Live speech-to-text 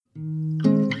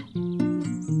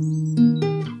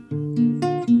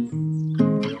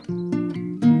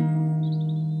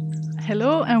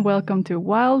and welcome to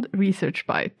Wild Research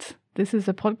Bite. This is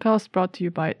a podcast brought to you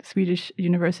by Swedish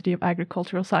University of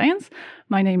Agricultural Science.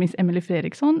 My name is Emily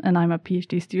Fredriksson, and I'm a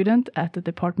PhD student at the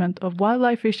Department of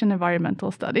Wildlife, Fish and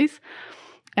Environmental Studies.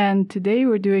 And today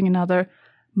we're doing another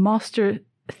master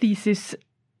thesis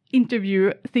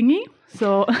interview thingy.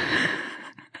 So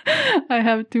I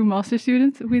have two master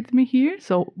students with me here,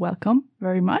 so welcome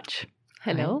very much.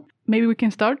 Hello. Maybe we can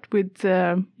start with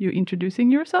you introducing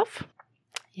yourself.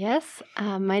 Yes,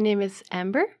 my name is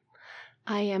Amber.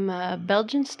 I am a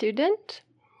Belgian student,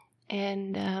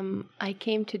 and I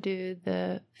came to do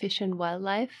the Fish and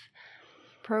Wildlife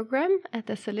program at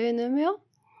SLU in Umeå.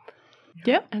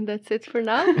 Yeah. And that's it for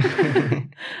now.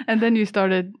 And then you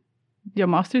started your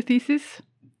master thesis.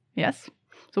 Yes.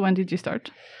 So when did you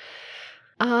start?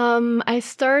 I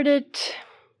started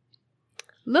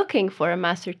looking for a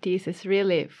master thesis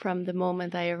really from the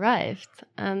moment I arrived.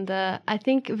 And I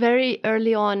think very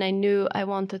early on I knew I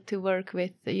wanted to work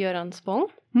with Göran Spång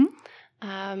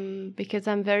because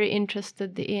I'm very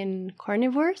interested in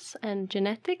carnivores and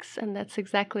genetics, and that's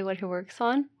exactly what he works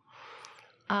on.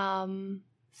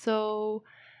 So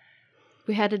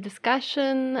we had a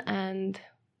discussion and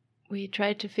we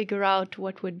tried to figure out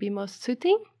what would be most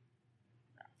suiting.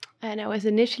 And I was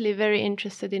initially very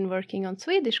interested in working on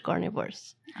Swedish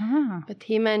carnivores. But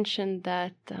he mentioned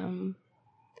that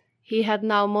he had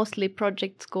now mostly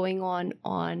projects going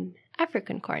on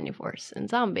African carnivores in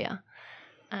Zambia.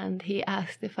 And he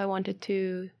asked if I wanted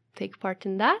to take part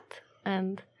in that.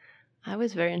 And I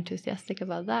was very enthusiastic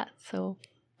about that. So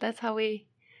that's how we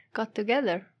got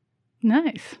together.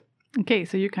 Nice. Okay,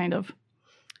 so you kind of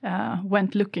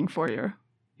went looking for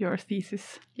your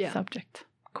thesis subject.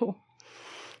 Cool.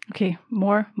 Okay,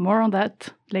 more on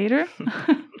that later.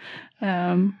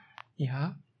 My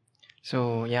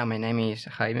name is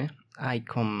Jaime. I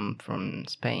come from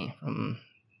Spain, from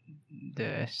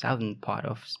the southern part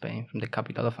of Spain, from the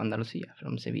capital of Andalusia,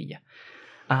 from Sevilla.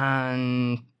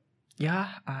 And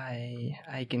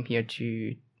I came here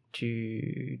to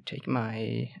take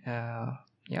my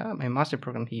my master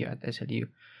program here at SLU,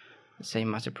 the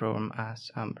same master program as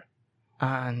Amber.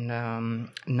 And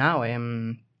now I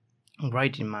am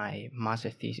writing my master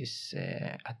thesis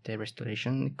at the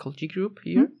Restoration Ecology group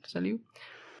here at SLU,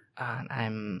 and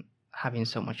I'm having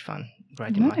so much fun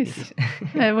writing my thesis.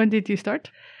 When did you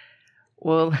start?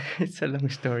 Well, it's a long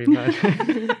story, but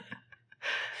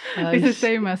it's the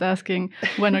same as asking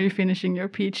when are you finishing your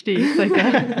PhD. It's like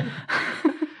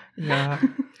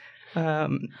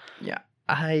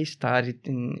I started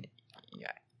in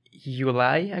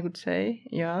July, I would say.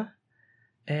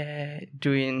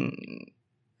 Doing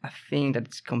a thing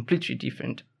that's completely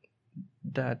different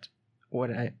that what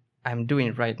I'm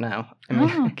doing right now. I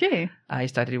mean, okay. I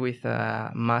started with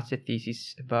a master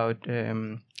thesis about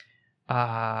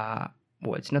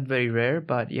it's not very rare,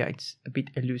 but it's a bit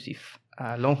elusive.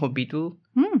 Long-haul beetle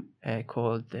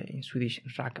called in Swedish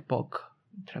rakbock,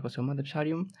 Tragosoma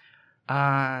depsarium.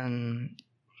 And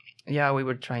we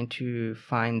were trying to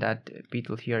find that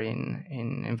beetle here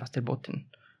in Västerbotten.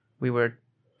 We were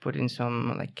putting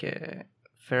some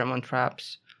pheromone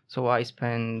traps, so I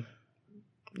spent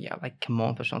like a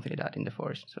month or something like that in the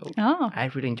forest. So I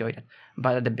really enjoyed it,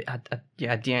 but at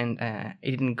the end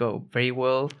it didn't go very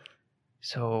well.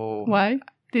 So why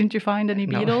didn't you find any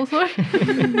beetles? Or?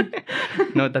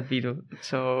 Not that beetle.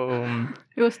 So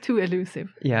it was too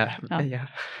elusive.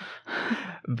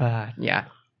 But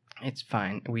it's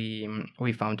fine.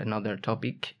 We found another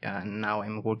topic, and now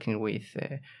I'm working with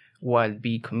wild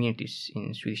bee communities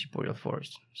in Swedish boreal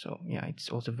forest. So it's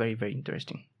also very, very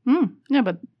interesting. Yeah,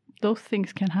 but those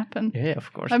things can happen. Yeah,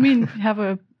 of course. I mean, you have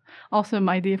a awesome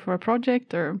idea for a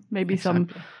project, or maybe some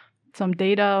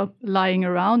data lying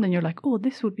around, and you're like, oh,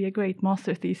 this would be a great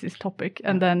master thesis topic,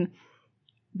 and then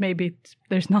maybe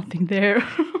there's nothing there.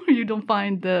 You don't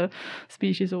find the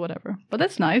species or whatever. But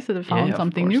that's nice that they found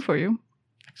something new for you.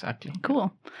 Exactly.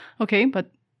 Cool. Okay, but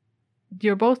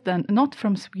you're both then not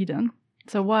from Sweden.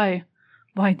 So why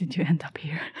did you end up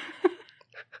here?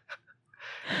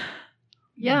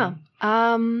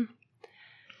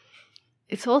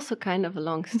 It's also kind of a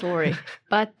long story,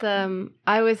 but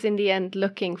I was in the end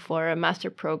looking for a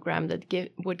master program that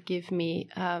would give me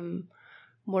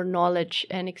more knowledge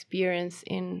and experience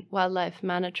in wildlife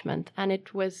management, and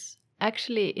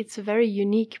it's a very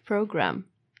unique program.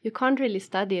 You can't really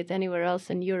study it anywhere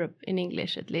else in Europe, in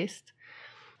English at least.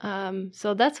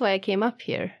 So that's why I came up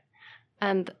here.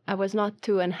 And I was not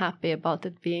too unhappy about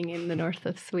it being in the north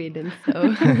of Sweden,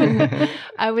 so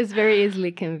I was very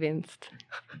easily convinced.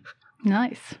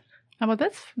 Nice. But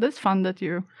that's fun that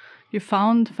you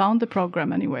found the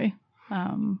program anyway.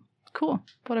 Cool.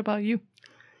 What about you?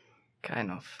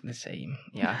 kind of the same.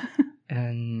 Yeah.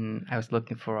 And I was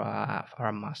looking for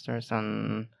a master's,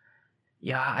 and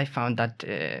yeah, I found that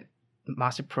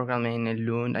master program in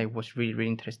Lund. I was really,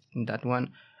 really interested in that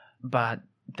one, but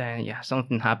then yeah,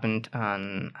 something happened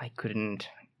and I couldn't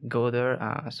go there.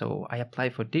 So I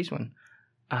applied for this one,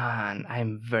 and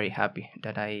I'm very happy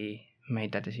that I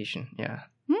made that decision. Yeah.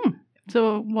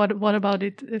 So what about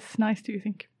it is nice, do you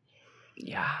think?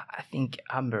 Yeah, I think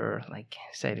Amber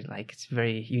said it, it's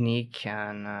very unique,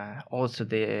 and also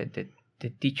the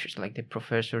teachers, like the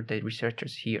professor, the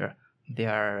researchers here, they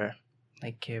are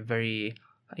very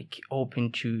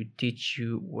open to teach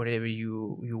you whatever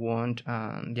you want,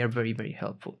 and they're very, very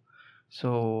helpful.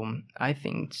 So I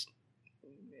think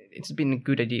it's been a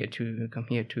good idea to come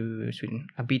here to Sweden.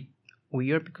 A bit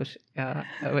weird because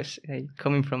I was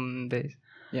coming from the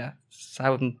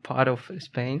southern part of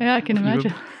Spain. Yeah, I can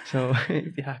imagine. Europe. So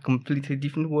yeah, completely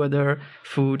different weather,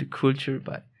 food, culture,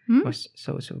 but it was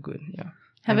so good. Yeah.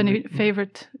 Have any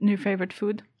new favorite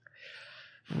food?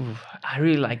 Ooh, I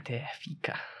really like the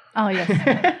fika. Oh yes,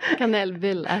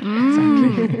 kanelbulle.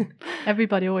 Exactly.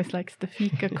 Everybody always likes the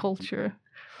fika culture.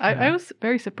 I was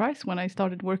very surprised when I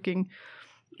started working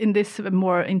in this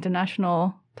more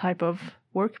international type of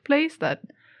workplace that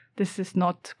this is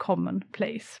not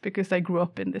commonplace, because I grew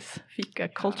up in this fika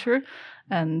culture,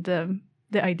 and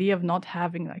the idea of not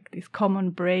having these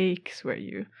common breaks where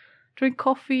you drink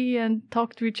coffee and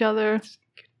talk to each other.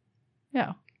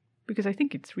 Yeah, because I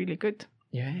think it's really good.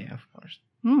 Yeah, of course.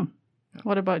 Yeah.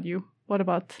 What about you? What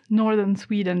about northern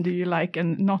Sweden do you like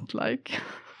and not like?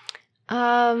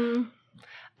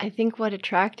 I think what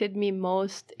attracted me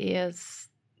most is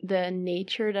the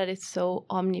nature that is so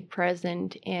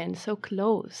omnipresent and so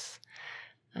close.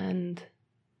 And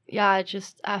yeah,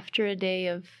 just after a day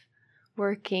of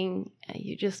working,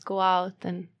 you just go out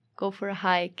and go for a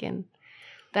hike, and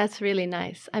that's really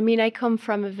nice. I mean, I come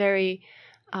from a very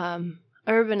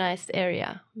urbanized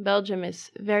area. Belgium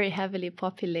is very heavily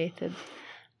populated,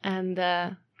 and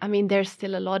I mean, there's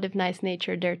still a lot of nice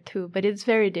nature there too, but it's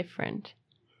very different.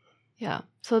 Yeah,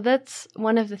 so that's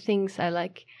one of the things I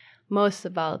like most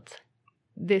about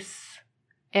this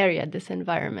area, this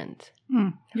environment.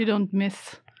 You don't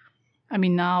miss, I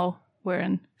mean, now we're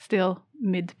in still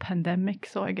mid-pandemic,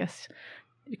 so I guess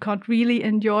you can't really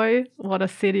enjoy what a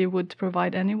city would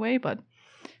provide anyway, but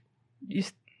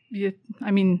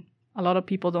I mean, a lot of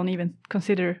people don't even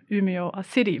consider Umeå a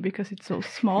city because it's so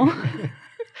small.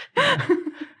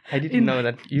 I didn't know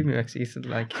that Umeå existed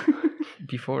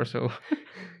before, so...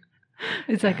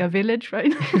 It's like a village,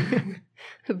 right?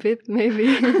 A bit,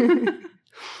 maybe.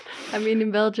 I mean,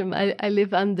 in Belgium, I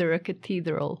live under a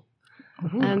cathedral.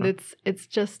 And it's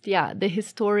just, the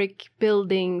historic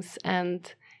buildings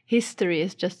and history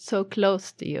is just so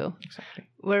close to you. Exactly.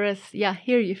 Whereas,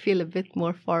 here you feel a bit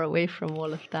more far away from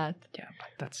all of that. Yeah, but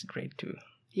that's great too.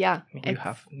 Yeah. I mean, you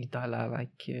have Nidala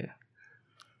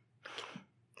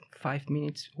 5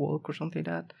 minutes walk or something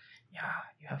like that. Yeah,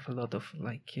 you have a lot of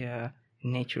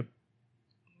nature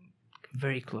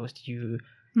very close to you.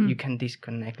 You can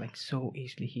disconnect so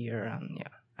easily here, and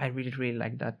I really, really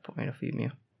like that point of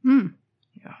view.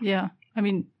 Yeah, I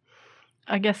mean,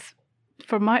 I guess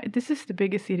this is the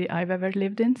biggest city I've ever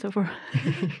lived in, so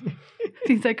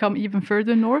since I come even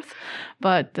further north,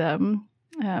 but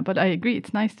I agree,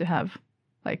 it's nice to have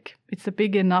it's a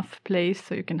big enough place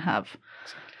so you can have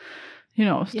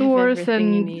stores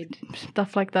and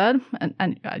stuff like that,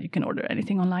 and you can order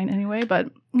anything online anyway,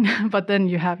 but then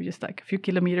you have just a few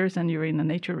kilometers and you're in a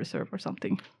nature reserve or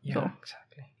something.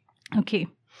 Exactly. Okay.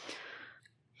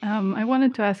 I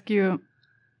wanted to ask you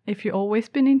if you've always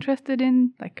been interested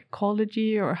in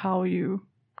ecology, or how you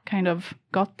kind of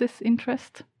got this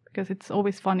interest, because it's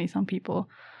always funny, some people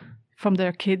from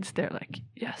their kids, they're like,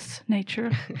 yes,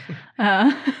 nature,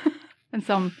 and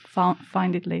some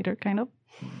find it later, kind of.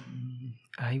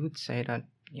 I would say that,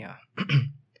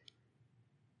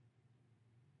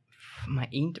 my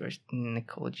interest in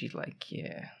ecology,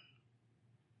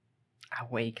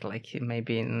 awake,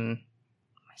 maybe in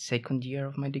my second year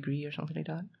of my degree or something like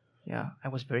that. Yeah, I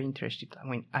was very interested. I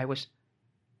mean, I was,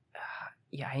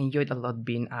 I enjoyed a lot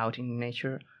being out in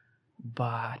nature,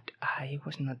 but I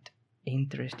was not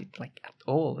interested, at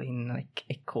all in,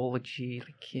 ecology,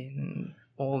 in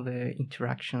all the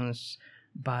interactions.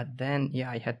 But then,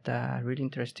 I had a really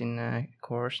interesting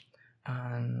course,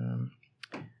 and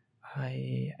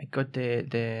I got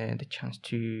the chance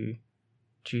to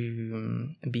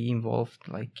be involved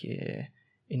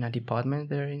in a department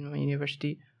there in my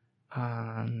university,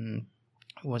 and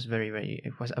it was a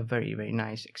very, very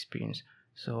nice experience.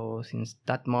 So since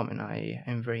that moment, I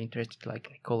am very interested in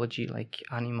ecology,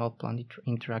 animal plant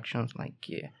interactions,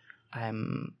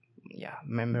 I'm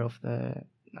member of the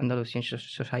Andalusian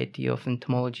Society of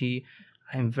Entomology.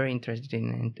 I'm very interested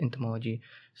in entomology.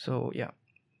 So yeah,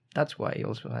 that's why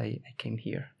also I came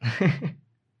here.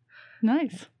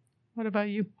 Nice. What about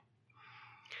you?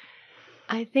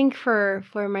 I think for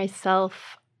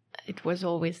myself, it was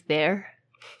always there.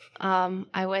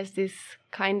 I was this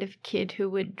kind of kid who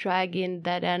would drag in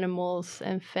dead animals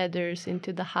and feathers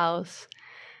into the house.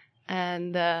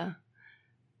 And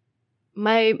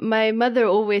my mother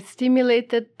always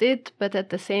stimulated it, but at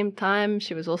the same time,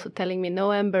 she was also telling me,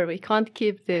 no, Amber, we can't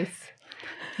keep this.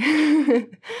 You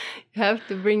have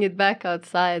to bring it back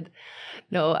outside.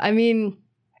 No, I mean,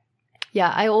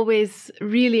 yeah, I always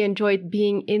really enjoyed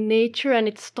being in nature, and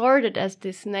it started as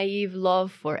this naive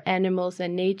love for animals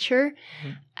and nature,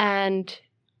 and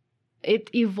it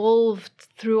evolved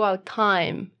throughout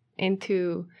time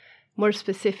into more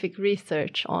specific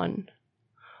research on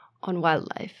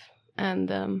wildlife.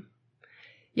 And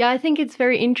I think it's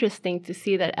very interesting to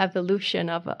see that evolution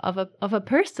of a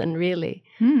person, really.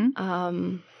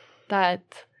 That.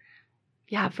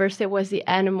 Yeah, first there was the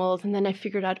animals, and then I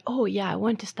figured out, oh, yeah, I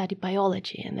want to study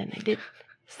biology. And then I did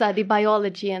study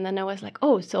biology, and then I was like,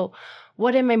 oh, so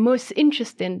what am I most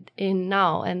interested in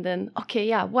now? And then, okay,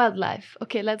 yeah, wildlife.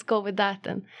 Okay, let's go with that.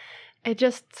 And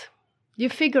you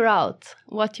figure out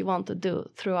what you want to do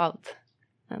throughout.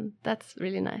 And that's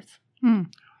really nice.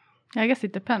 I guess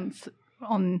it depends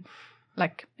on,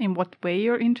 like, in what way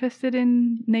you're interested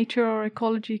in nature or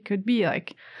ecology. Could be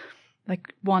like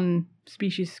one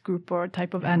species group or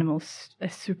type of animals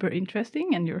is super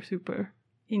interesting and you're super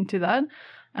into that.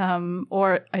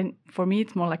 For me,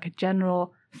 it's more like a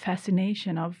general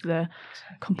fascination of the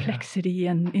complexity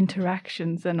and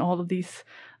interactions and all of these,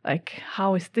 like,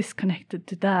 how is this connected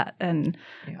to that? And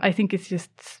I think it's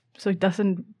just, so it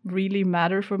doesn't really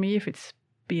matter for me if it's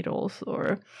beetles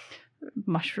or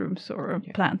mushrooms or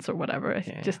plants or whatever.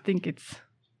 I just think it's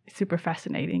super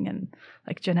fascinating, and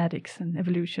like genetics and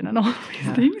evolution and all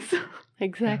these things.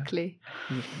 Exactly.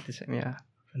 Yeah.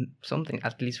 Something,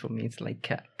 at least for me, it's like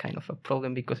kind of a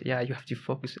problem because you have to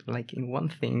focus like in one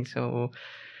thing. So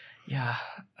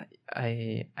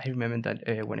I remember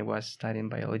that when I was studying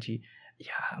biology,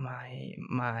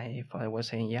 my father was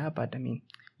saying, but I mean,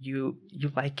 you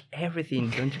like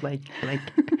everything, don't you? Like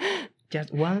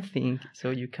just one thing, so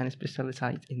you can specialize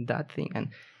in that thing. And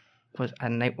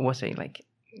I was saying like,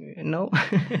 no.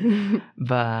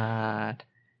 But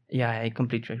I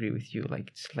completely agree with you. Like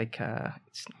it's like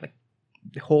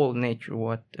the whole nature.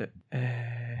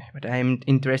 But I'm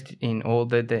interested in all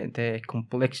the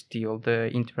complexity of the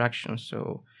interactions.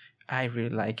 So I really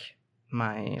like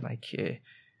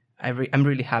I'm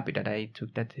really happy that I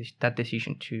took that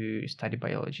decision to study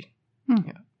biology.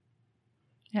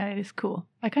 Yeah, it is cool.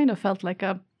 I kind of felt like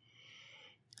a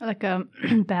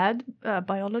bad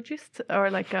biologist, or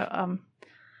like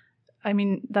I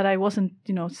mean, that I wasn't,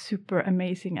 super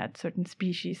amazing at certain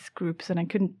species groups, and I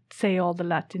couldn't say all the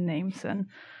Latin names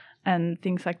and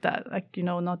things like that. Like,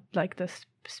 not like the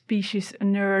species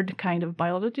nerd kind of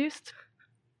biologist,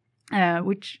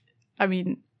 which, I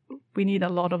mean, we need a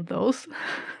lot of those.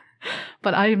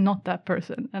 But I am not that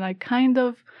person, and I kind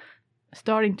of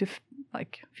starting to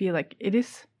feel like it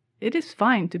is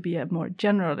fine to be a more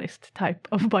generalist type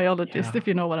of biologist, if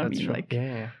you know what I mean. True. Like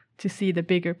to see the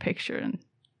bigger picture,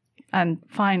 and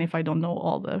fine if I don't know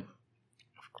all the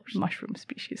mushroom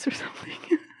species or something.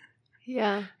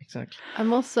 Yeah, exactly.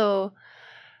 I'm also,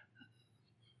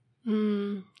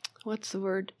 what's the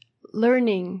word?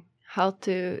 Learning how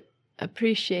to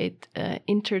appreciate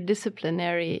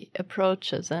interdisciplinary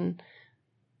approaches and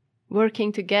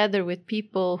working together with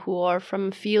people who are from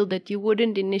a field that you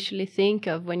wouldn't initially think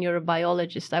of when you're a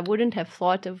biologist. I wouldn't have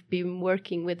thought of being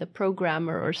working with a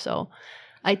programmer or so,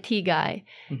 IT guy.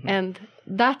 And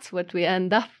that's what we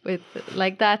end up with,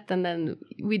 like that. And then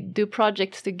we do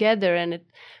projects together, and it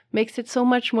makes it so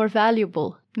much more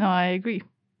valuable. No, I agree.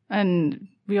 And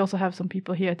we also have some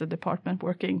people here at the department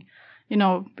working,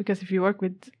 because if you work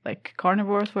with like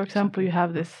carnivores, for example, you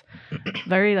have this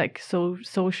very like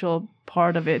social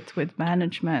part of it with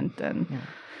management and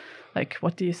like,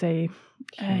 what do you say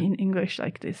in English,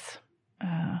 like this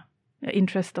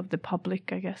interest of the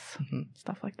public, I guess,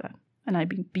 stuff like that. And I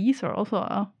think bees are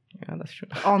also that's true.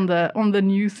 on the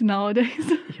news nowadays.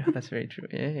 Yeah, that's very true.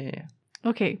 Yeah.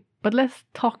 Okay, but let's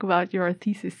talk about your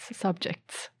thesis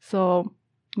subjects. So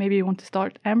maybe you want to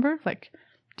start, Amber, like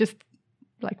just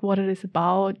like what it is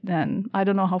about, and I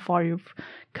don't know how far you've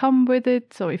come with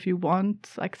it. So if you want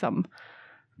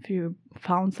if you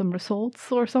found some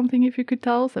results or something, if you could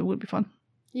tell us, that would be fun.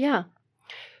 Yeah.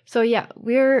 So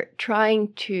we're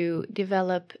trying to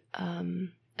develop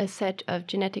a set of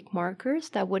genetic markers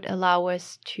that would allow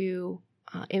us to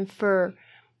infer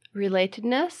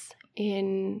relatedness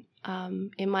in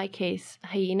my case,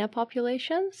 hyena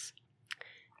populations.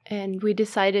 And we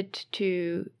decided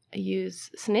to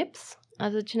use SNPs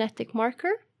as a genetic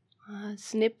marker.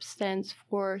 SNP stands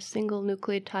for single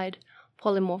nucleotide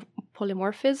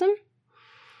polymorphism.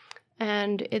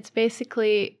 And it's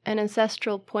basically an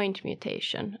ancestral point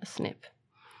mutation, a SNP.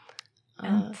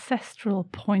 Ancestral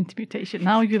point mutation.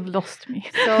 Now you've lost me.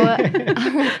 So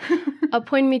a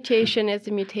point mutation is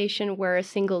a mutation where a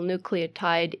single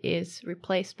nucleotide is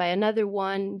replaced by another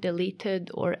one,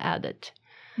 deleted, or added.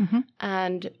 Mm-hmm.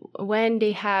 And when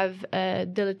they have a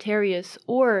deleterious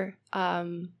or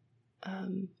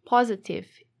positive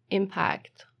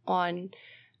impact on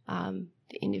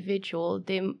the individual,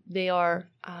 they are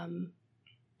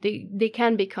they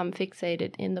can become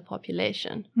fixated in the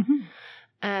population. Mm-hmm.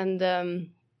 And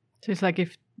so it's like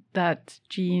if that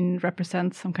gene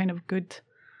represents some kind of good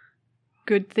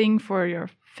thing for your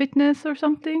fitness or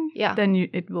something, then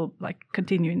it will like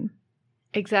continue.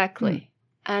 Exactly.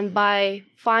 And by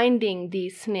finding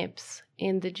these SNPs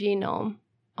in the genome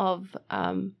of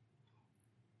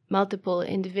multiple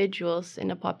individuals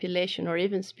in a population or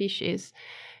even species,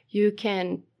 you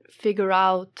can figure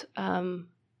out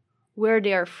where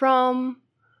they are from,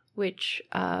 which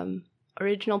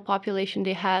original population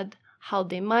they had, how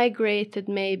they migrated,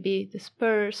 maybe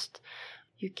dispersed.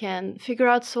 You can figure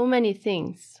out so many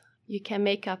things. You can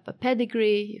make up a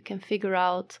pedigree. You can figure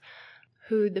out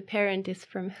who the parent is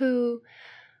from who.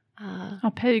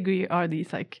 A pedigree are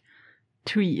these like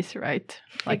trees, right?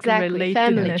 Like exactly,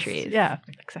 family trees. Yeah,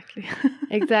 exactly.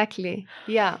 Exactly,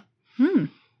 yeah.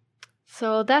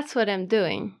 So that's what I'm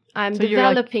doing. I'm so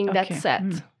developing like, that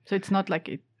set. So it's not like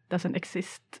it doesn't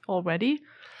exist already?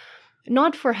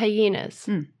 Not for hyenas.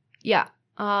 Yeah.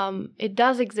 It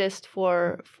does exist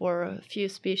for a few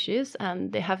species,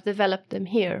 and they have developed them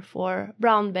here for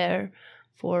brown bear,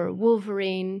 for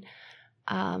wolverine,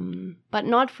 but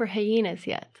not for hyenas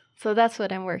yet. So that's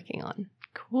what I'm working on.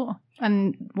 Cool.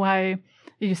 And why?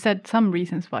 You said some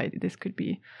reasons why this could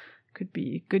be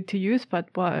good to use, but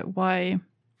why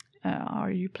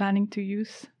are you planning to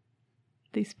use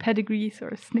these pedigrees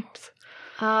or SNPs?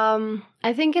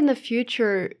 I think in the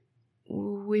future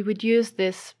we would use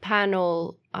this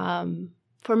panel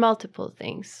for multiple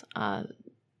things.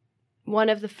 One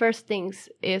of the first things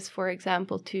is, for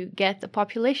example, to get a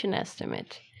population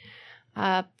estimate.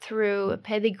 Through a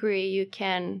pedigree, you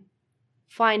can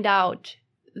find out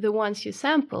the ones you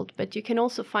sampled, but you can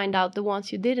also find out the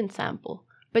ones you didn't sample.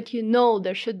 But you know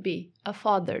there should be a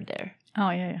father there. Oh,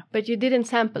 yeah. But you didn't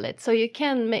sample it. So you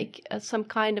can make some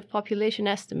kind of population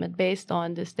estimate based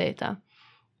on this data.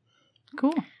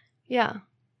 Cool. Yeah.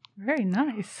 Very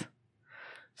nice.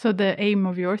 So the aim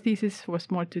of your thesis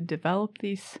was more to develop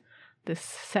this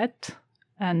set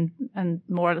and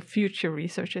more future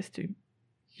researchers to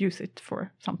use it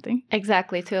for something.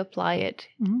 Exactly, to apply it.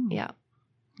 Yeah.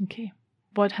 Okay.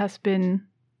 What has been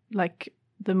like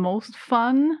the most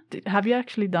fun? Have you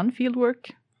actually done field work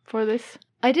for this?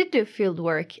 I did do field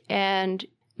work, and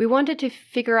we wanted to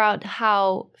figure out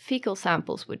how fecal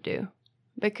samples would do,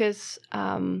 because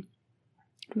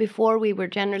before we were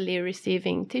generally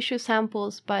receiving tissue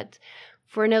samples, but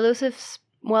for an elusive,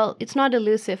 well, it's not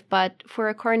elusive, but for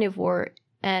a carnivore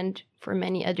and for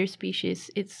many other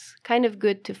species, it's kind of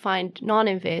good to find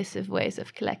non-invasive ways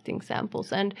of collecting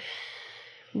samples. And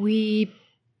we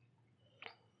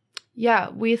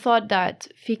thought that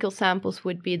fecal samples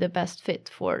would be the best fit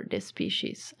for this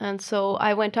species. And so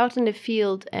I went out in the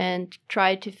field and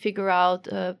tried to figure out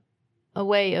a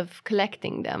way of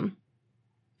collecting them.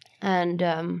 And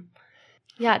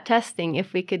testing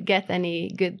if we could get any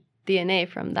good DNA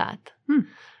from that.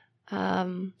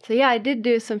 So I did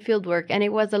do some field work, and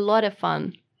it was a lot of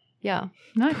fun. Yeah.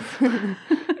 Nice.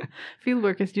 Field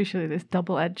work is usually this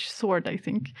double-edged sword, I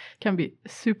think. Can be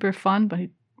super fun, but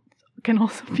it can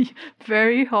also be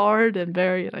very hard and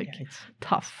very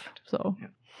tough. So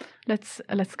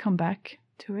let's come back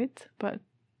to it. But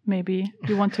maybe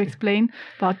you want to explain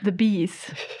about the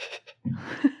bees.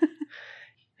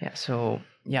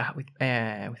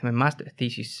 With my master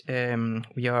thesis,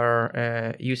 we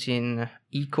are using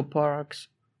eco parks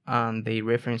and the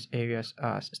reference areas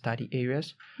as study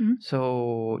areas.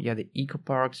 So the eco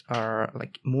parks are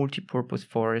like multi-purpose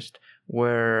forest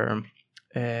where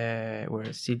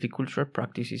silviculture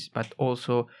practices, but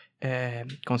also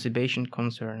conservation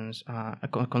concerns,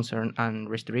 concern and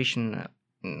restoration,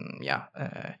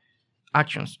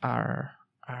 actions are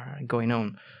going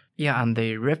on. And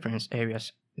the reference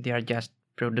areas, they are just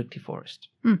productive forest.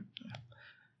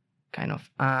 kind of.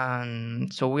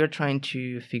 And so we are trying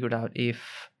to figure out if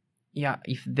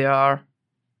there are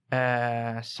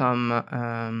some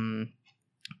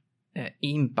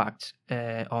impacts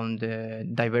on the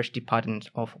diversity patterns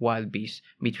of wild bees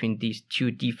between these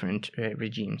two different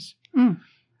regimes,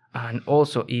 and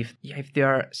also if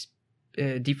there are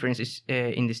differences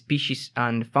in the species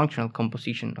and functional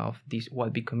composition of these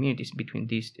wild bee communities between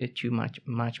these two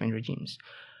management regimes.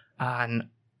 And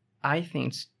I think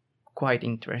it's quite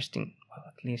interesting, well,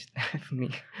 at least for me.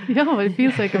 Yeah, it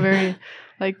feels like a very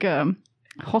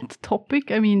hot topic.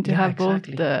 I mean, to have both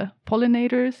the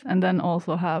pollinators and then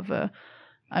also have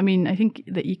I think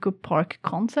the eco park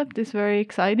concept is very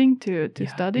exciting to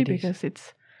study, because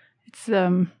it's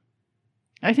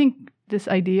I think this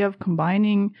idea of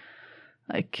combining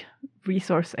like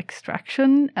resource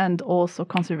extraction and also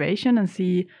conservation, and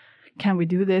see, can we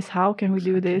do this? How can we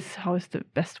do this? How is the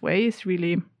best way? Is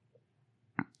really,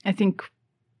 I think,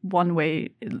 one way,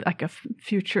 like a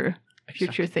future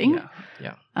thing.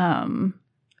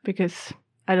 Because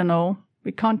I don't know,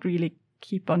 we can't really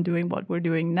keep on doing what we're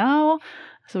doing now,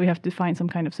 so we have to find some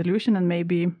kind of solution. And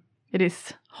maybe it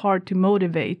is hard to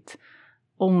motivate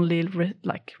only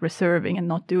reserving and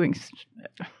not doing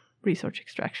resource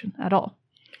extraction at all.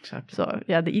 Exactly. So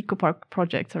yeah, the ecopark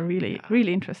projects are really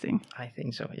interesting. I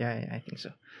think so. I think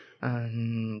so.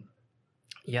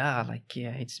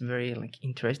 It's very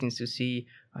interesting to see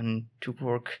and to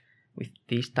work with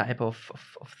this type of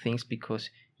things, because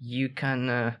you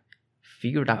can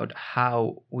figure out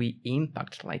how we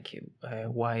impact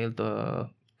wild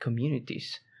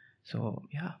communities. So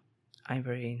yeah, I'm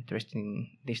very interested in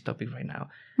this topic right now.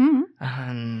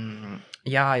 And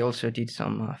I also did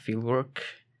some field work.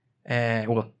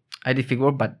 I did field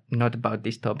work, but not about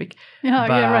this topic. Yeah,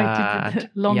 right. You did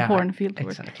Longhorn field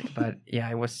work. Exactly. But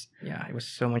it was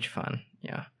so much fun.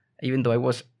 Yeah, even though I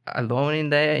was alone in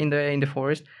the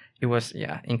forest, it was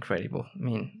incredible. I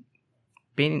mean,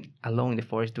 being alone in the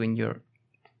forest doing your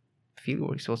field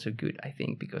work is also good, I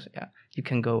think, because you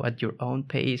can go at your own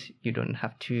pace. You don't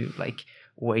have to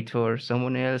wait for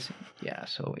someone else. Yeah,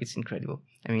 so it's incredible.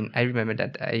 I mean, I remember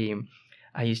that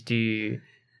I used to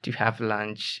have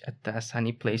lunch at a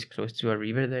sunny place close to a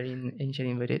river there in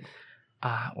Inverit.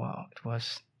 Wow, it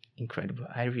was incredible.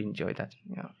 I really enjoyed that.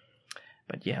 Yeah,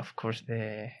 but of course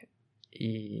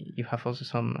you have also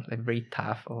some very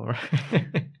tough or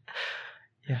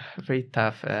very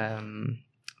tough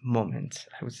moments,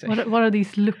 I would say. What are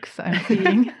these looks I'm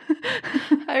seeing?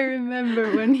 I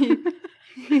remember when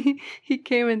he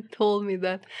came and told me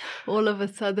that all of a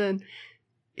sudden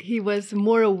he was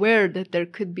more aware that there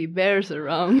could be bears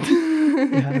around.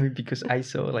 Because I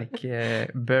saw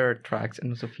bear tracks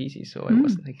and also feces, so I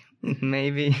was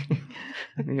maybe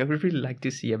I would really like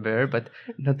to see a bear, but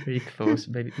not very close.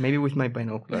 Maybe with my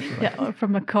binoculars. Or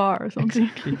from a car or something.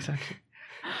 Exactly.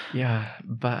 Yeah,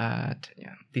 but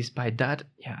despite that,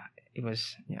 it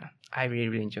was I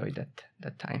really enjoyed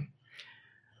that time.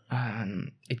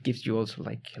 It gives you also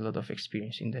a lot of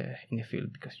experience in the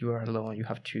field, because you are alone. You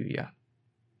have to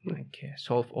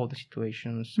solve all the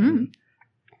situations. And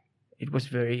it was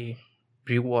very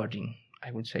rewarding,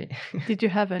 I would say. Did you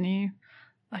have any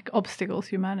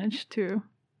obstacles you managed to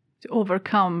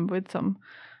overcome with some?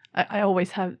 I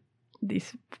always have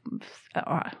these,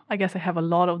 I guess I have a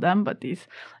lot of them, but these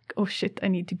oh shit, I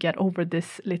need to get over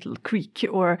this little creek,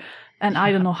 and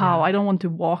I don't know how. I don't want to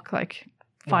walk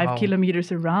 5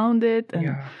 kilometers around it,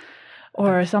 and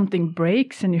or something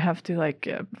breaks and you have to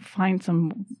find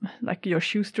some your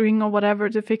shoestring or whatever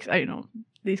to fix. I don't know,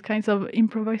 these kinds of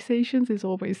improvisations is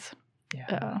always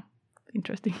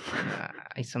interesting.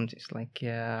 I sometimes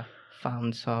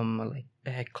found some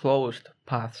closed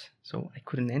paths, so I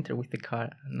couldn't enter with the car.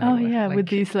 With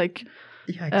these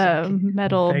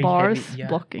metal very bars heavy,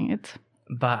 blocking it.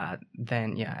 But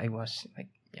then it was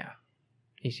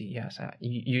easy. So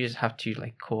you just have to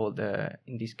call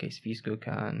in this case Facebook,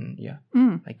 and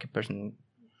a person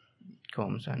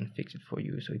comes and fix it for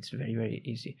you, so it's very, very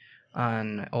easy.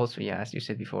 And also as you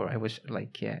said before, I was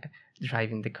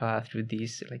driving the car through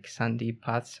these sandy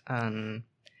paths, and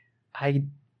I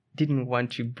didn't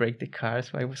want to break the car,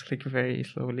 so I was very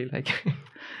slowly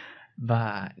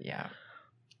but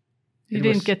you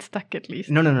didn't get stuck at least.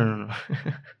 No.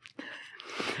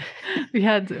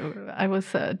 I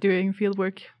was doing field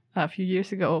work a few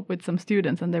years ago with some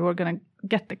students, and they were going to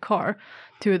get the car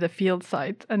to the field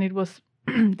site, and it was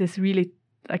this really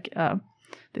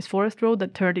this forest road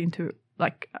that turned into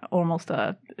almost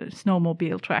a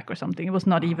snowmobile track or something. It was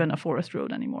not even a forest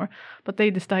road anymore, but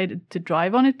they decided to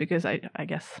drive on it because I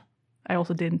guess I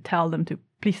also didn't tell them to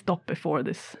please stop before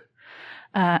this,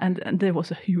 and there was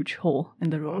a huge hole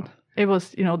in the road. it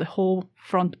was, the whole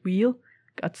front wheel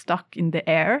got stuck in the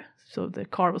air. So the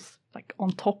car was like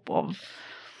on top of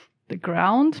the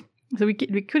ground. So we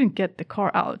couldn't get the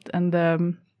car out. And,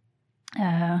 the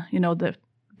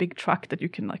big truck that you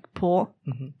can like pull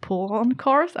on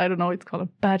cars. I don't know, it's called a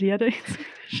bärgare in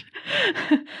Swedish.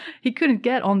 He couldn't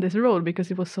get on this road because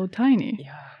it was so tiny.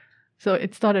 Yeah. So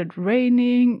it started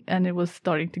raining and it was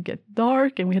starting to get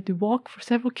dark and we had to walk for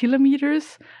several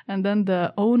kilometers. And then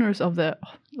the owners of the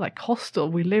like hostel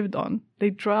we lived on,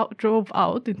 they drove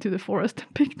out into the forest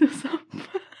and picked us up.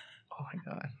 Oh my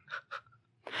God.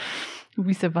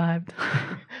 We survived.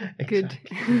 Good.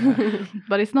 Yeah.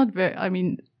 But it's not very,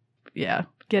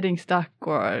 getting stuck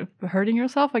or hurting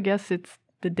yourself, I guess it's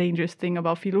the dangerous thing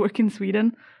about fieldwork in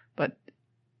Sweden. But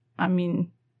I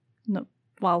mean, no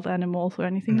wild animals or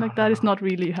anything like that. It's not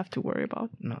really you have to worry about.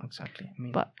 No, exactly. I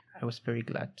mean, but I was very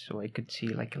glad, so I could see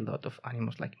like a lot of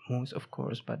animals, like moose, of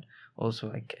course, but also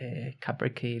like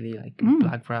capercaillie, like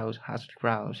black grouse, hazard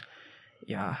grouse.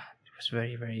 Yeah, it was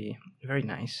very, very, very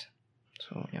nice.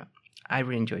 So yeah, I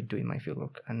really enjoyed doing my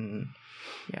fieldwork, and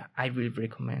yeah, I really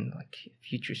recommend like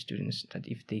future students that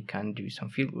if they can do some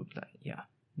fieldwork,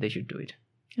 they should do it.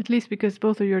 At least because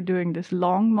both of you are doing this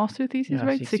long master thesis,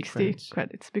 right? 60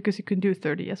 credits, because you can do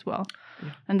 30 as well.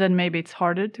 Yeah. And then maybe it's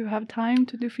harder to have time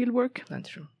to do fieldwork. That's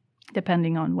true.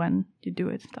 Depending on when you do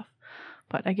it and stuff.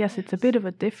 But I guess it's a bit of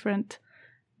a different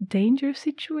danger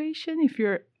situation if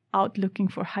you're out looking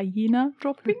for hyena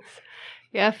droppings.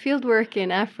 Yeah, fieldwork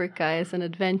in Africa is an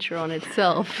adventure on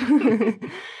itself. We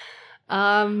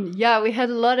had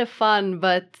a lot of fun,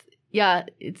 but yeah,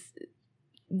 it's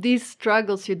these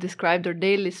struggles you described are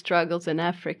daily struggles in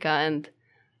Africa, and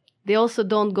they also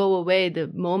don't go away the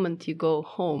moment you go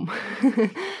home.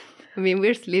 I mean,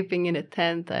 we're sleeping in a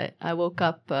tent. I woke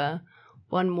up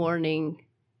one morning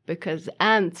because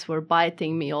ants were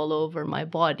biting me all over my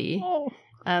body. Oh.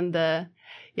 And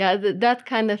that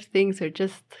kind of things are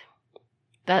just,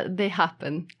 that they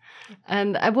happen.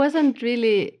 And I was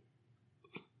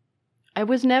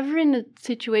never in a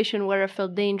situation where I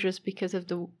felt dangerous because of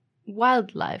the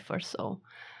wildlife or so.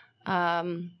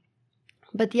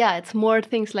 But yeah, it's more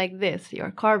things like this.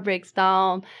 Your car breaks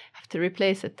down, have to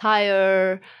replace a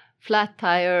tire, flat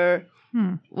tire,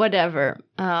 whatever.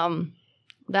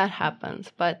 That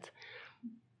happens. But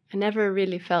I never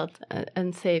really felt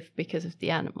unsafe because of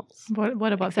the animals.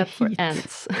 What about except the heat? For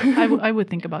ants? I would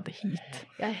think about the heat.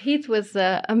 Yeah, heat was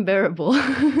unbearable.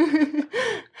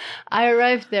 I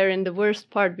arrived there in the worst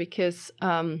part because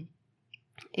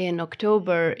in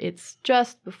October, it's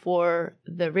just before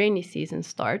the rainy season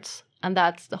starts, and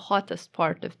that's the hottest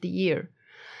part of the year.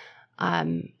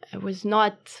 It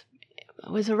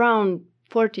was around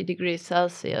 40 degrees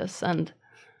Celsius, and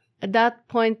at that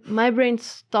point, my brain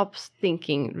stops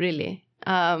thinking, really.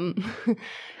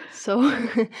 So,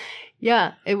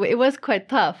 yeah, it was quite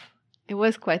tough. It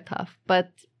was quite tough,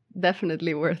 but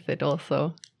definitely worth it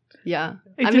also. Yeah.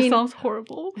 It sounds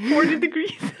horrible. 40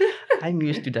 degrees. I'm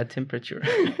used to that temperature.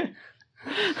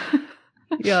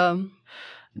 Yeah.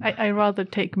 I rather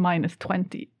take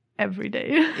 -20 every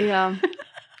day. Yeah.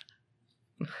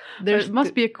 It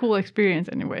must be a cool experience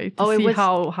anyway to see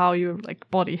how your like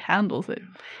body handles it.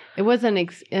 It was an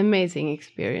amazing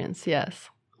experience, yes.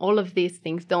 All of these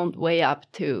things don't weigh up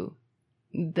to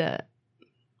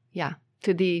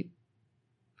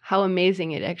how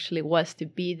amazing it actually was to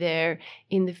be there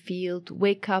in the field,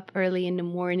 wake up early in the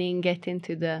morning, get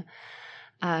into the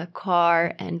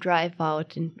car and drive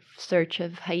out in search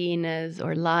of hyenas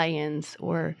or lions,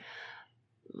 or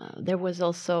there was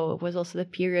also the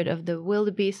period of the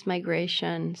wildebeest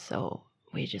migration, so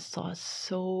we just saw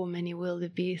so many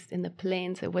wildebeest in the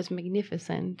plains. It was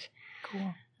magnificent.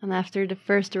 Cool. And after the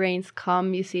first rains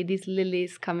come, you see these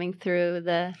lilies coming through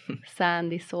the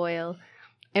sandy soil.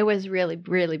 It was really,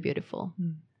 really beautiful.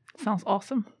 Sounds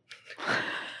awesome.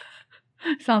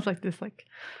 Sounds like this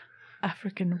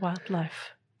African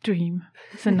wildlife dream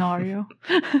scenario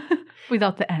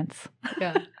without the ants.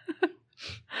 Yeah.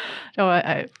 No,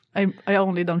 I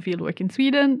only done fieldwork in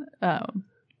Sweden,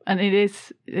 and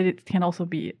it can also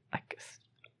be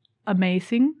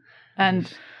amazing.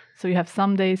 And so you have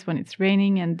some days when it's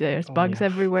raining and there's bugs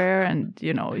everywhere, and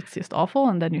it's just awful.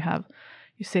 And then you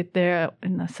sit there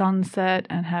in the sunset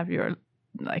and have your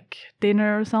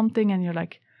dinner or something, and you're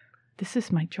like, this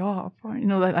is my job. Or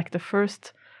the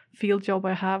first field job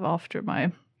I have after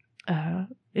my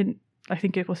I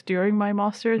think it was during my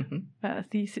master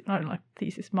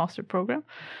thesis master program,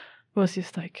 was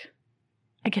just like,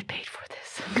 I get paid for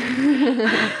this.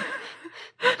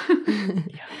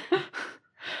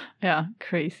 Yeah,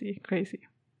 crazy.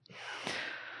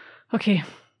 Okay,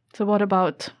 so what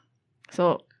about,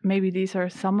 maybe these are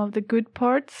some of the good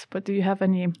parts, but do you have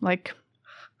any like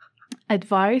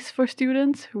advice for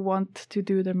students who want to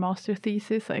do their master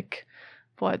thesis? Like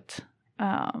what,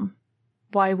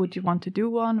 why would you want to do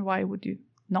one? Why would you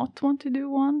not want to do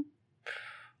one?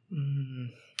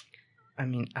 I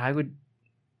mean, I would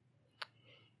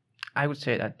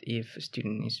say that if a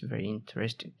student is very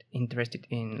interested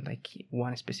in like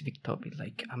one specific topic,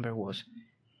 like Amber was,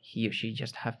 he or she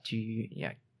just have to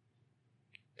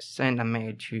send a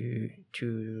mail to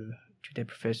the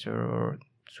professor or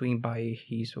swing by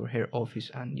his or her office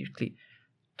and usually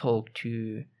talk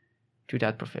to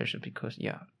that professor, because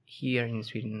here in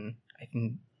Sweden I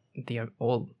think they are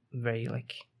all very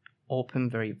like open,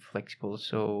 very flexible,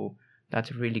 so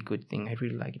that's a really good thing. I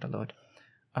really like it a lot.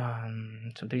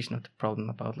 So there is not a problem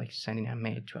about like sending a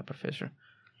mail to a professor,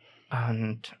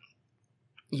 and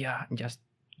just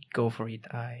go for it.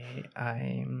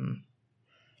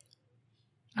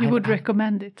 You would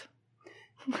recommend it?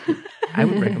 I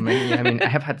would recommend it. I mean, I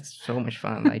have had so much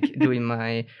fun like doing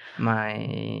my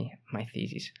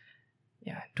thesis.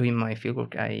 Doing my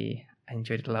fieldwork, I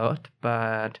enjoyed it a lot,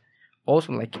 but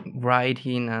also like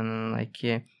writing and like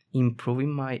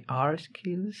improving my art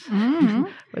skills. Mm-hmm.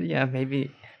 But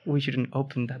maybe we shouldn't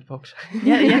open that box.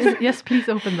 Yes, please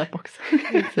open that box.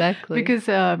 Exactly. Because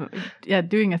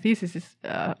doing a thesis is,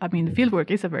 the fieldwork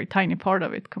is a very tiny part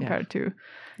of it compared to,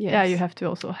 you have to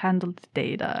also handle the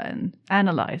data and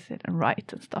analyze it and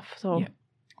write and stuff. So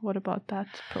what about that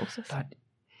process? But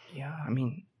I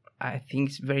mean, I think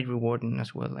it's very rewarding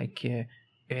as well. Like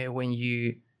when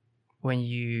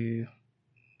you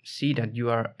see that you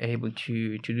are able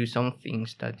to do some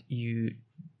things that you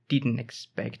didn't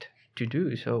expect to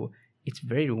do, so it's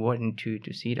very rewarding to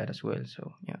see that as well.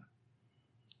 So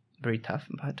very tough,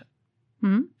 but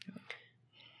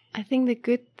I think the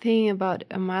good thing about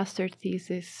a master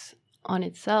thesis on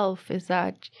itself is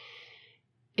that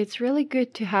it's really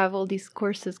good to have all these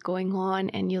courses going on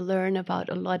and you learn about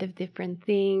a lot of different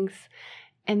things,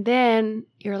 and then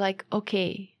you're like,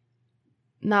 okay,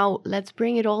 now let's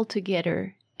bring it all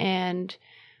together and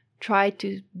try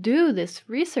to do this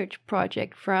research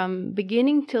project from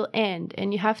beginning till end,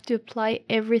 and you have to apply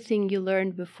everything you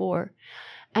learned before.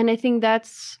 And I think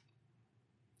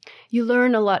you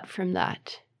learn a lot from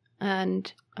that,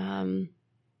 and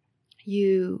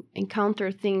you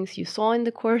encounter things you saw in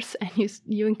the course, and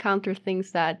you encounter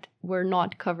things that were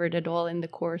not covered at all in the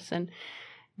course, and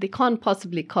they can't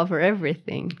possibly cover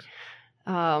everything.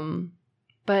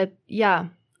 But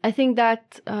I think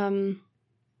that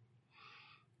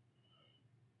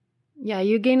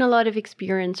you gain a lot of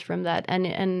experience from that,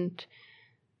 and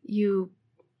you,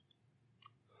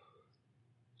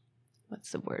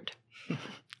 what's the word?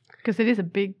 Because it is a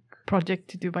big project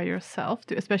to do by yourself,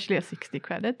 especially a 60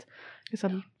 credit.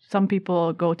 Because some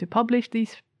people go to publish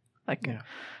these,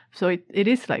 so it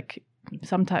is like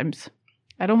sometimes,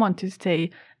 I don't want to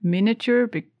say miniature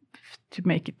to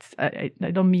make it, I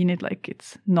don't mean it like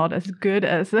it's not as good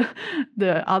as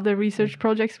the other research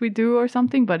projects we do or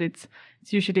something, but it's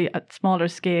usually at smaller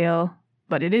scale,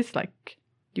 but it is like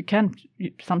you can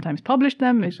sometimes publish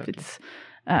them if it's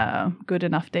good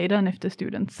enough data and if the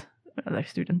student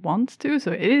wants to.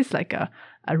 So it is like a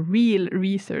real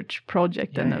research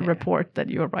project and a report that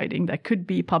you're writing that could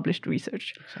be published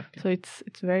research. Exactly. So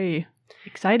it's very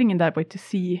exciting in that way to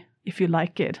see if you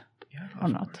like it or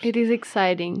not. It is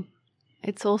exciting.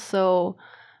 It's also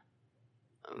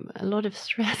a lot of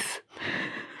stress.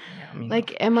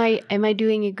 Like, am I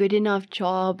doing a good enough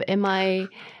job? Am I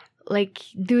like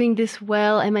doing this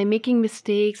well? Am I making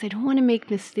mistakes? I don't want to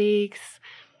make mistakes.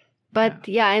 But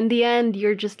in the end,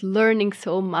 you're just learning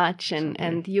so much,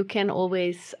 and you can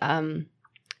always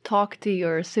talk to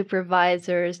your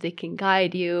supervisors. They can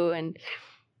guide you, and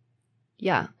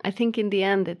I think in the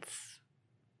end,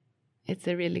 it's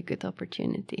a really good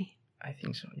opportunity. I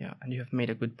think so, and you have made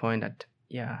a good point that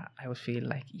I would feel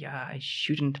like I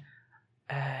shouldn't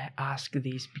ask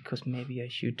this because maybe I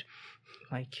should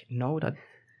like know that,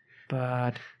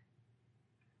 but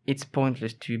it's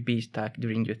pointless to be stuck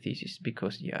during your thesis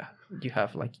because you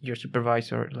have like your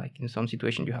supervisor, like in some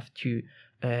situation you have two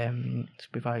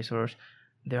supervisors.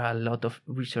 There are a lot of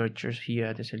researchers here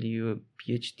at SLU,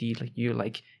 PhD,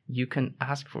 like you can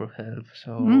ask for help.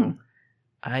 So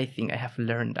I think I have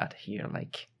learned that here,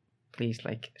 like please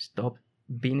like stop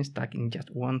being stuck in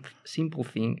just one simple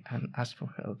thing and ask for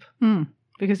help.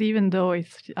 Because even though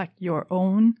it's like your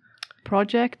own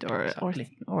project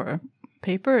or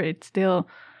paper, it's still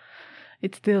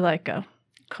like a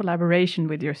collaboration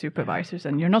with your supervisors,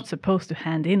 and you're not supposed to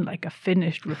hand in like a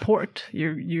finished report.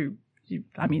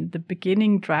 I mean, the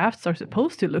beginning drafts are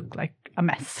supposed to look like a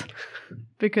mess,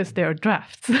 because they are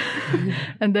drafts.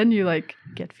 And then you like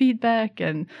get feedback,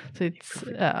 and so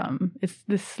it's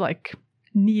this like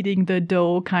kneading the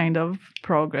dough kind of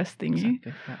progress thingy.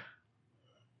 Exactly, yeah.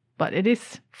 But it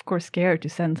is, of course, scary to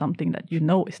send something that you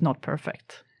know is not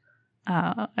perfect.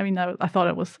 I mean, I thought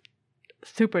it was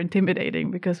super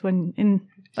intimidating, because when in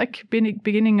like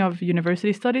beginning of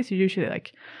university studies, you usually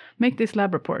like make this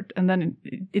lab report, and then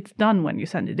it's done when you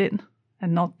send it in,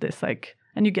 and not this like,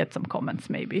 and you get some comments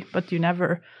maybe, but you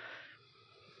never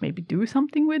maybe do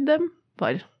something with them.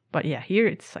 But yeah, here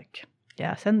it's like,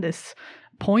 yeah, send this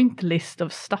point list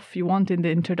of stuff you want in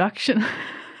the introduction.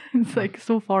 It's like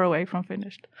so far away from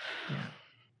finished. Yeah.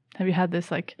 Have you had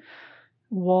this like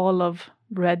wall of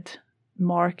red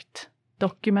marked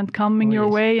document coming your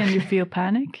way, and you feel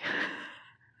panic?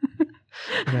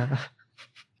 Yeah.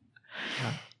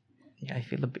 Yeah, I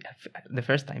feel a bit. The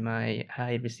first time I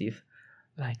received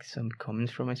like some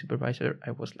comments from my supervisor,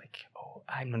 I was like, "Oh,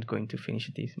 I'm not going to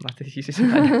finish this master thesis."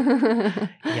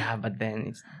 Yeah, but then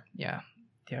it's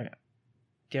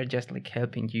they're just like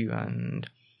helping you, and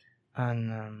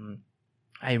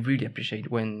I really appreciate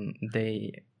when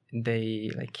they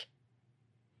like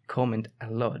comment a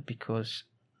lot, because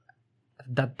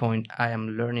at that point I am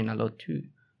learning a lot too.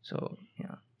 So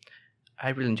yeah, I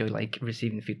really enjoy like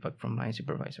receiving feedback from my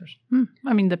supervisors.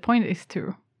 I mean, the point is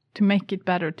to make it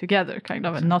better together, kind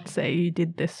of, and not say you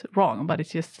did this wrong, but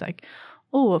it's just like,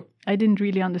 oh, I didn't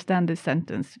really understand this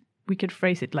sentence. We could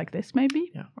phrase it like this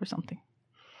maybe, or something.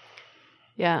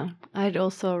 Yeah, I'd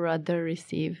also rather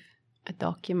receive a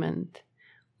document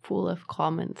full of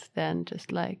comments than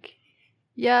just like,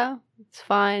 yeah, it's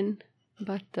fine,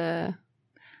 but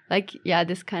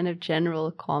this kind of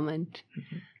general comment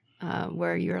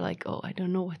where you're like, oh, I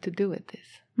don't know what to do with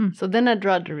this. So then I'd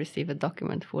rather receive a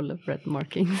document full of red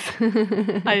markings.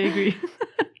 I agree.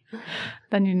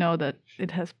 Then you know that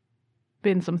it has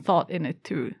been some thought in it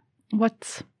too.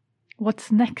 What's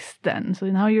next then? So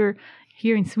now you're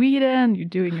here in Sweden, you're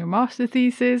doing your master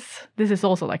thesis. This is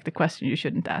also like the question you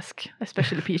shouldn't ask,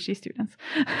 especially PhD students.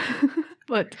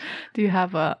 But do you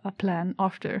have a plan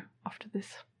after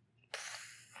this?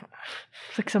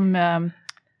 It's like some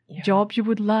job you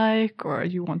would like, or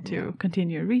you want to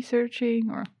continue researching,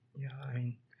 or? Yeah, I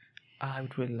mean, I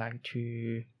would really like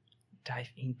to dive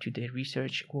into the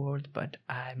research world, but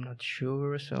I'm not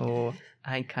sure. So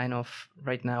I kind of,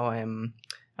 right now I am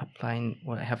applying,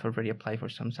 well, I have already applied for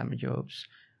some summer jobs.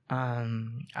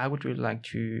 I would really like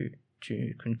to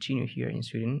continue here in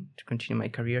Sweden, to continue my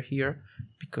career here,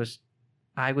 because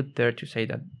I would dare to say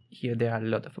that here there are a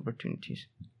lot of opportunities.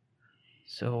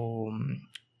 So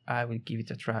I will give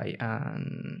it a try,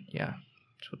 and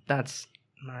so that's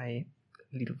my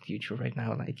little future right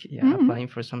now, like applying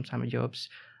for some summer jobs,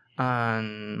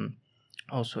 and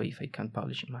also if I can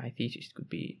publish my thesis, it could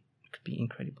be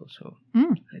incredible. So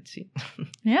let's see.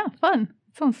 Yeah, fun.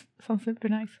 Sounds super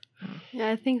nice. Yeah,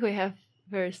 I think we have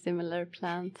very similar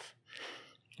plans.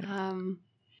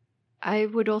 I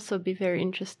would also be very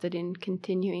interested in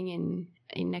continuing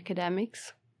in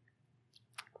academics.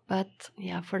 But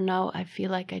yeah, for now, I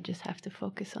feel like I just have to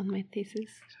focus on my thesis,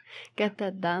 get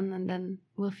that done, and then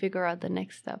we'll figure out the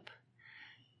next step.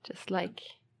 Just like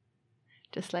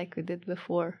we did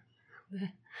before.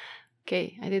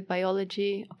 Okay, I did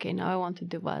biology. Okay, now I want to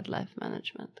do wildlife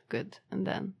management. Good. And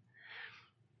then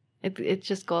it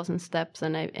just goes in steps.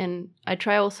 And I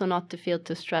try also not to feel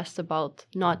too stressed about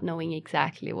not knowing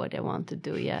exactly what I want to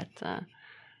do yet.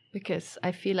 Because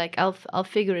I feel like I'll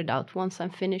figure it out. Once I'm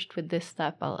finished with this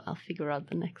step, I'll figure out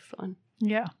the next one.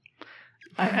 Yeah.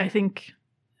 I think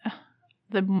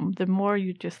the more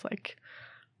you just like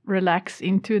relax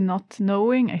into not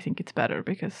knowing, I think it's better,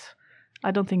 because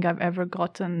I don't think I've ever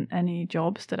gotten any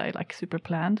jobs that I like super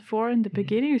planned for in the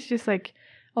beginning. It's just like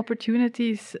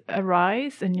opportunities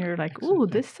arise and you're like, oh,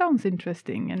 this sounds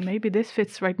interesting. And maybe this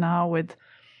fits right now with,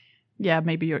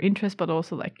 maybe your interest, but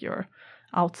also like your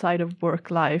outside of work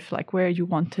life, like where you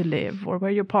want to live or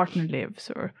where your partner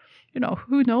lives, or,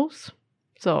 who knows?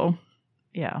 So,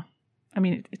 yeah, I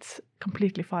mean, it's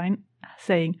completely fine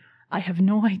saying, I have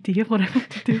no idea what I want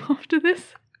to do after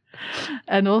this.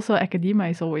 And also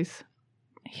academia is always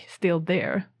still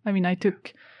there. I mean,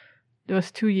 there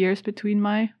was 2 years between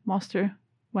my master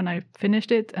when I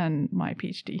finished it and my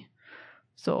PhD.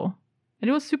 So, and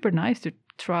it was super nice to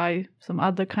try some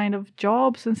other kind of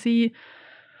jobs and see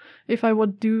if I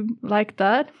would do like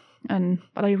that.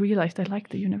 But I realized I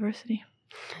liked the university.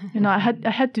 I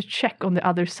had to check on the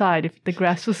other side if the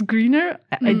grass was greener.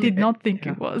 I did not think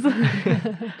it was.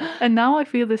 And now I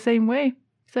feel the same way.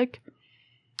 It's like,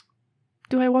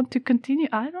 do I want to continue?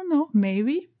 I don't know.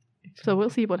 Maybe. So we'll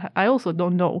see I also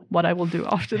don't know what I will do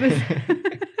after this.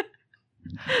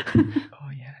 Oh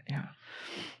yeah.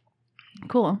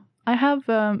 Cool. I have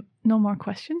no more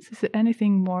questions. Is there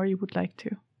anything more you would like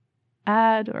to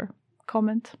add or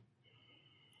comment?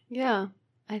 Yeah,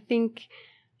 I think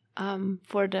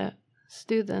for the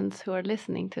students who are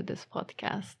listening to this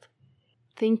podcast,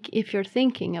 if you're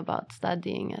thinking about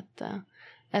studying at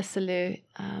SLU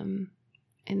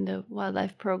in the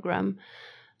wildlife program,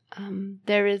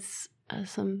 there is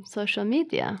some social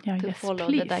media to follow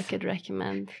please. That I could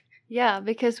recommend. Yeah,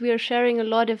 because we are sharing a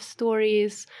lot of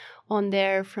stories on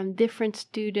there from different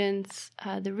students,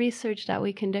 the research that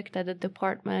we conduct at the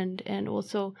department, and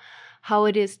also how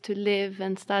it is to live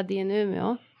and study in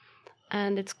Umeå.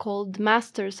 And it's called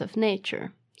Masters of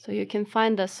Nature. So you can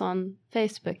find us on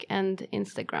Facebook and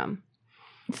Instagram.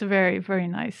 It's a very, very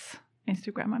nice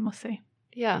Instagram, I must say.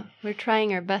 Yeah, we're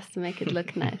trying our best to make it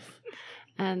look nice.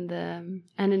 And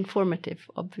informative,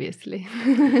 obviously.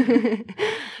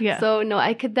 Yeah. So, no,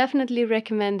 I could definitely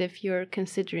recommend if you're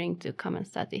considering to come and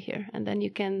study here. And then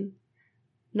you can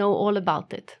know all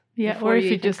about it. Yeah, or if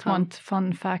you just want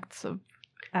fun facts of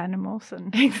animals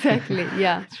and... Exactly,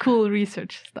 yeah. Cool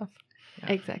research stuff.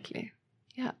 Yeah. Exactly,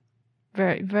 yeah.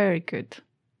 Very, very good.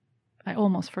 I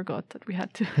almost forgot that we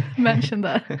had to mention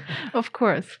that. Of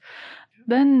course.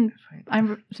 Then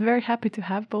I'm very happy to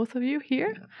have both of you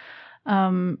here.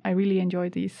 I really enjoy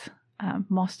these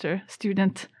master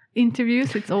student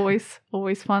interviews. It's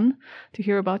always fun to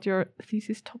hear about your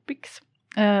thesis topics.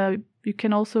 You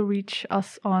can also reach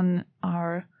us on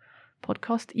our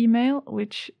podcast email,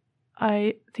 which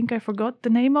I think I forgot the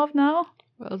name of now.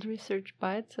 Wild Research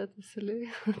Bites at the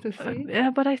SLU. Yeah,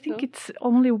 but I think it's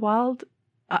only wild.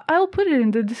 I'll put it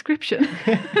in the description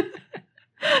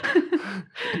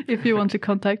if you want to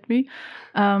contact me.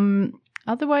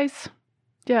 Otherwise,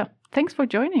 yeah, thanks for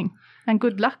joining and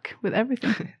good luck with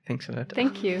everything. Thanks a lot.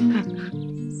 Thank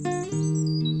you.